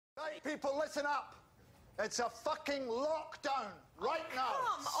People, listen up. It's a fucking lockdown right now.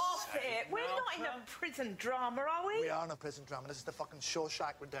 Come off it. We're not in a prison drama, are we? We are in a prison drama. This is the fucking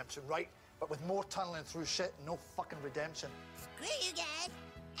Shawshank Redemption, right? But with more tunneling through shit and no fucking redemption. Screw you guys.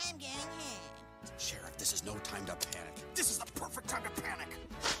 I'm going home. Sheriff, this is no time to panic. This is the perfect time to panic.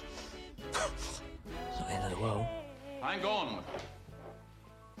 It's not the end of the world. I ain't going with you.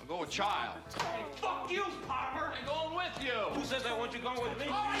 I'll go with Child. Hey, fuck you, Palmer! I'm going with you. Who says I want you going with me?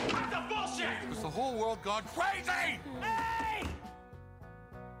 All right, cut the bullshit! Has the whole world gone crazy? Hey!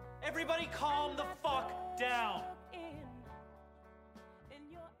 Everybody calm the fuck down.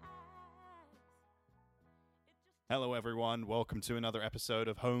 Hello everyone, welcome to another episode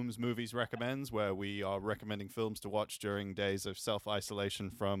of Holmes Movies Recommends, where we are recommending films to watch during days of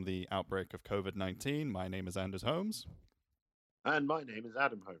self-isolation from the outbreak of COVID-19. My name is Anders Holmes. And my name is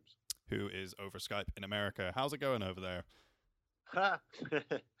Adam Holmes. Who is over Skype in America. How's it going over there? Ha!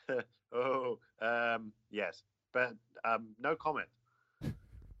 Yes, but no comment.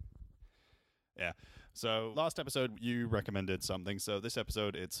 Yeah. So last episode you recommended something, so this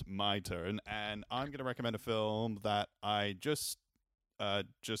episode it's my turn, and I'm going to recommend a film that I just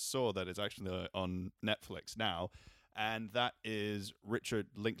saw that is actually on Netflix now, and that is Richard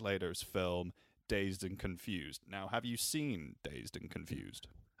Linklater's film Dazed and Confused. Now, have you seen Dazed and Confused?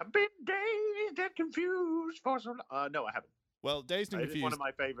 I've been dazed and confused for so long. No, I haven't. Well, Dazed and Confused is one of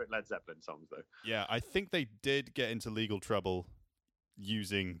my favorite Led Zeppelin songs, though. Yeah, I think they did get into legal trouble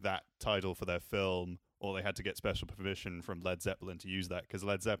using that title for their film, or they had to get special permission from Led Zeppelin to use that, because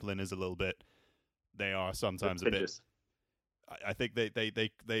Led Zeppelin is a little bit, they are sometimes a bit, I think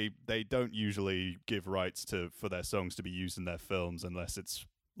they don't usually give rights for their songs to be used in their films unless it's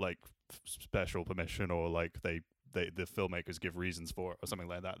like special permission, or like the filmmakers give reasons for it or something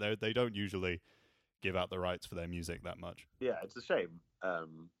like that. They don't usually give out the rights for their music that much. Yeah, it's a shame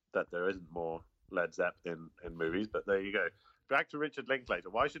that there isn't more Led Zeppelin in movies, but there you go. Back to Richard Linklater.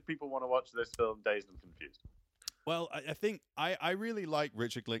 Why should people want to watch this film, Dazed and Confused? Well, I think I really like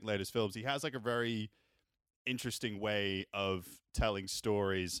Richard Linklater's films. He has like a very interesting way of telling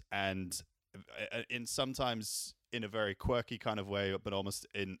stories, and sometimes in a very quirky kind of way, but almost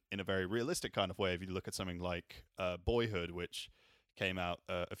in a very realistic kind of way. If you look at something like Boyhood, which came out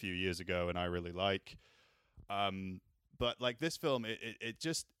a few years ago, and I really like. But like this film,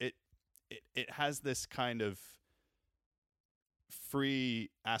 it has this kind of free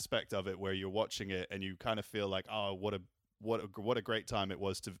aspect of it where you're watching it and you kind of feel like, oh, what a great time it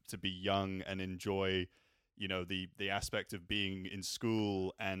was to be young and enjoy, you know, the aspect of being in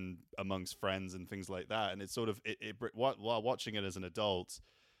school and amongst friends and things like that. And it's sort of while watching it as an adult,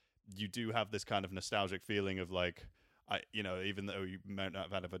 you do have this kind of nostalgic feeling of like, even though you might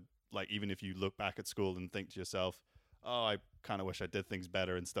not have had even if you look back at school and think to yourself, oh, I kind of wish I did things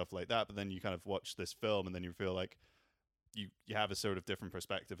better and stuff like that, but then you kind of watch this film and then you feel like you have a sort of different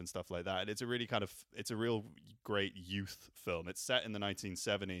perspective and stuff like that. And it's a real great youth film. It's set in the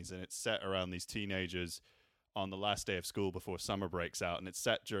 1970s, and it's set around these teenagers on the last day of school before summer breaks out. And it's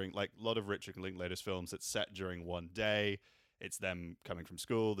set during, like a lot of Richard Linklater's films, it's set during one day. It's them coming from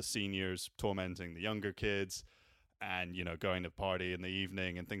school, the seniors tormenting the younger kids, and, you know, going to party in the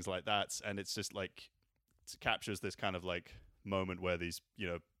evening and things like that. And it's just like, it captures this kind of like moment where these,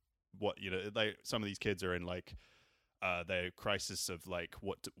 some of these kids are in like, the crisis of like,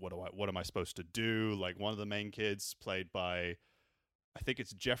 what am I supposed to do? Like one of the main kids, played by, I think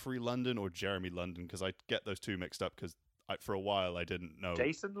it's Jeffrey London or Jeremy London, because I get those two mixed up because for a while I didn't know.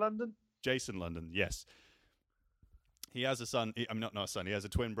 Jason London, yes. He has a son. Not a son. He has a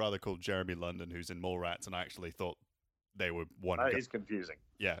twin brother called Jeremy London who's in Mallrats, and I actually thought they were one. That is confusing.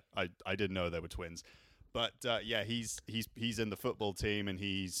 Yeah, I didn't know they were twins. But he's in the football team, and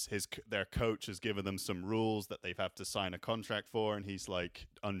their coach has given them some rules that they have to sign a contract for, and he's like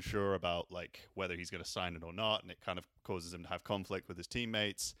unsure about like whether he's going to sign it or not, and it kind of causes him to have conflict with his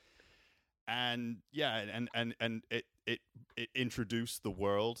teammates. And it introduced the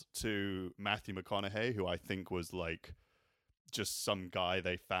world to Matthew McConaughey, who I think was like just some guy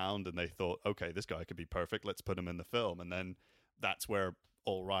they found, and they thought, okay, this guy could be perfect. Let's put him in the film, and then that's where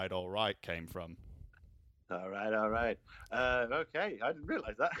All Right came from. All right. Okay, I didn't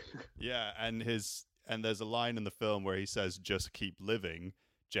realize that. Yeah, and there's a line in the film where he says, "Just keep living,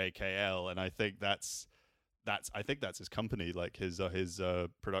 JKL," and I think that's his company, like his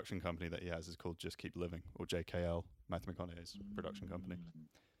production company that he has is called Just Keep Living, or JKL, Matthew McConaughey's production company.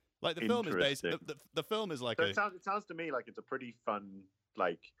 Like the film is based. The film is like it sounds to me like it's a pretty fun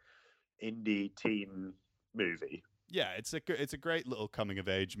like indie teen movie. Yeah, it's a great little coming of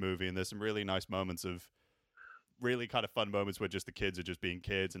age movie, and there's some really nice moments of really kind of fun moments where just the kids are just being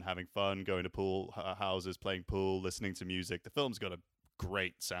kids and having fun, going to pool houses, playing pool, listening to music. The film's got a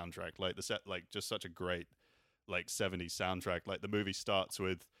great soundtrack, like just such a great like 70s soundtrack. Like the movie starts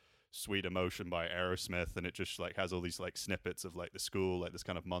with Sweet Emotion by Aerosmith, and it just like has all these like snippets of like the school, like this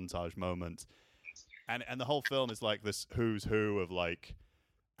kind of montage moment, and the whole film is like this who's who of like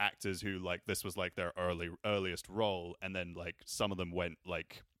actors who like this was like their earliest role, and then like some of them went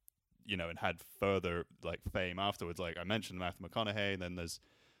like, you know, and had further like fame afterwards. Like I mentioned Matthew McConaughey, and then there's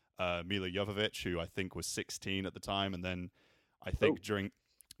Mila Jovovich, who I think was 16 at the time, and then I think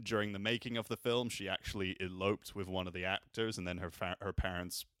during the making of the film, she actually eloped with one of the actors, and then her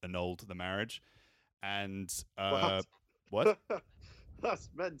parents annulled the marriage. And what? That's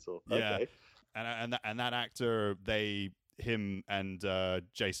mental. Yeah, okay. and that actor, him and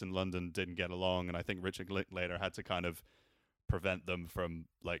Jason London didn't get along, and I think Richard Linklater had to kind of prevent them from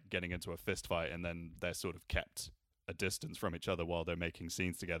like getting into a fist fight, and then they're sort of kept a distance from each other while they're making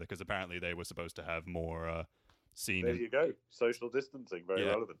scenes together, because apparently they were supposed to have more scene. There you go. Social distancing, very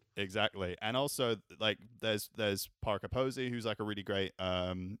relevant. Exactly. And also like there's Parker Posey, who's like a really great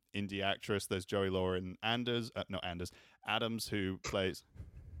indie actress. There's Joey Lauren Adams, who plays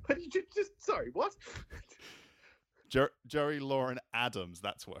sorry, what? Joey Lauren Adams,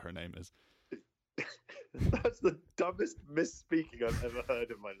 that's what her name is. That's the dumbest misspeaking I've ever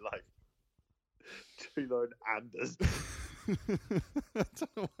heard in my life. Joey Lauren Anders. I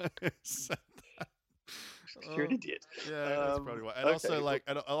don't know why I said that. You're an idiot. Yeah, that's probably why. And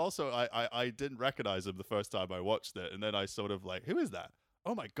okay, also I didn't recognize him the first time I watched it, and then I sort of like, who is that?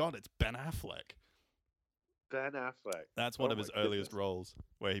 Oh my god, it's Ben Affleck. Ben Affleck. That's one of his earliest roles,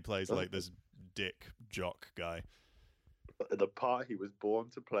 where he plays like this dick jock guy. The part he was born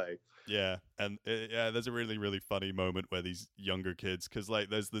to play. Yeah, and there's a really, really funny moment where these younger kids, because like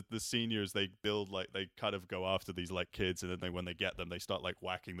there's the seniors, they build like, they kind of go after these like kids, and then when they get them, they start like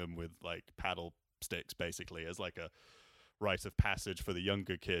whacking them with like paddle sticks, basically, as like a rite of passage for the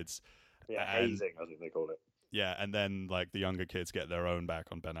younger kids. Yeah, hazing, I think they call it. Yeah, and then like the younger kids get their own back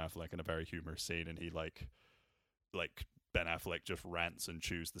on Ben Affleck in a very humorous scene, and he like Ben Affleck just rants and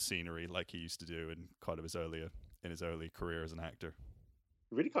chews the scenery like he used to do in kind of his early career as an actor.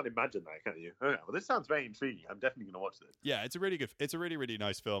 You really can't imagine that, can you? Okay, well, this sounds very intriguing. I'm definitely going to watch this. Yeah, it's a really, really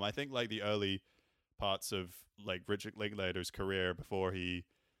nice film. I think like the early parts of like Richard Linklater's career before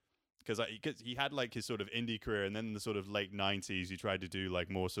because he had like his sort of indie career, and then in the sort of late 90s he tried to do like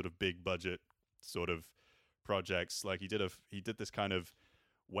more sort of big budget sort of projects. Like he did this kind of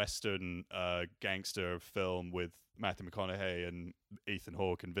Western gangster film with Matthew McConaughey and Ethan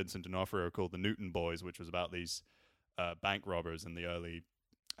Hawke and Vincent D'Onofrio called The Newton Boys, which was about these bank robbers in the early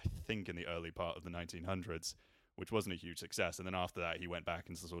part of the 1900s, which wasn't a huge success. And then after that, he went back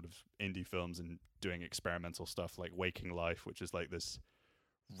into sort of indie films and doing experimental stuff like Waking Life, which is like this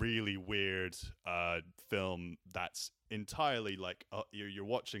really weird film that's entirely like you're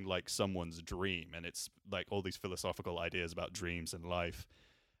watching like someone's dream, and it's like all these philosophical ideas about dreams and life.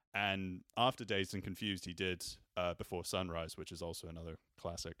 And after Dazed and Confused, he did Before Sunrise, which is also another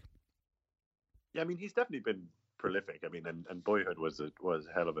classic. Yeah, I mean, he's definitely been prolific. I mean, and Boyhood was a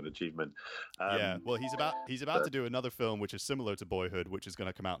hell of an achievement. Yeah, well, he's about to do another film which is similar to Boyhood, which is going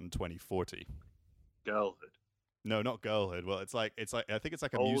to come out in 2040. Girlhood. No, not Girlhood. Well, it's like I think it's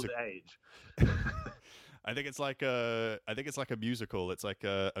like a old music age. I think it's like a musical. It's like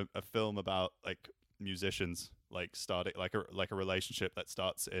a film about like musicians like starting like a relationship that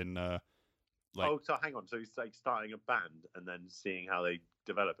starts in so hang on, so he's like starting a band and then seeing how they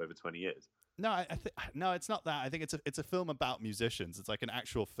develop over 20 years. No, no, it's not that. I think it's a film about musicians. It's like an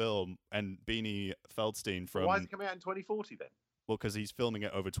actual film, and Beanie Feldstein from. Why is it coming out in 2040 then? Well, because he's filming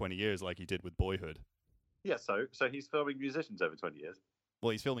it over 20 years, like he did with Boyhood. Yeah, so he's filming musicians over 20 years.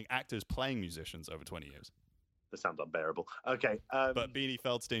 Well, he's filming actors playing musicians over 20 years. That sounds unbearable. Okay, but Beanie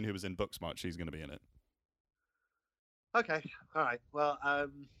Feldstein, who was in Booksmart, she's going to be in it. Okay, all right. Well,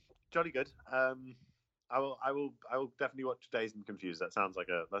 jolly good. I will definitely watch Dazed and Confused. That sounds like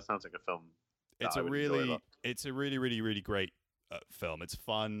a film. It's a really, really, really great film. It's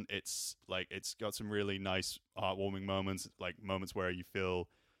fun. It's got some really nice, heartwarming moments, like moments where you feel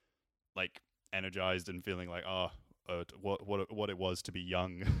like energized and feeling like what it was to be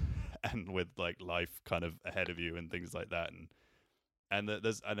young and with like life kind of ahead of you and things like that. And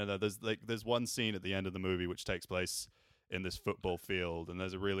there's one scene at the end of the movie which takes place in this football field, and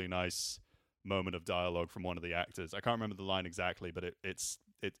there's a really nice moment of dialogue from one of the actors. I can't remember the line exactly, but it's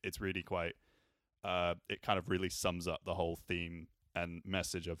really quite it kind of really sums up the whole theme and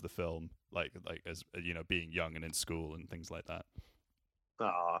message of the film, like as being young and in school and things like that.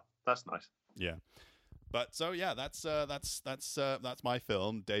 Ah, that's nice. Yeah. But so yeah, that's my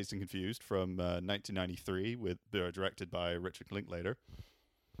film, Dazed and Confused, from 1993, directed by Richard Linklater.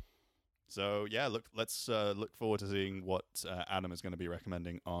 So yeah, let's look forward to seeing what Adam is going to be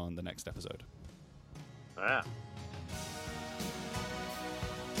recommending on the next episode. Yeah.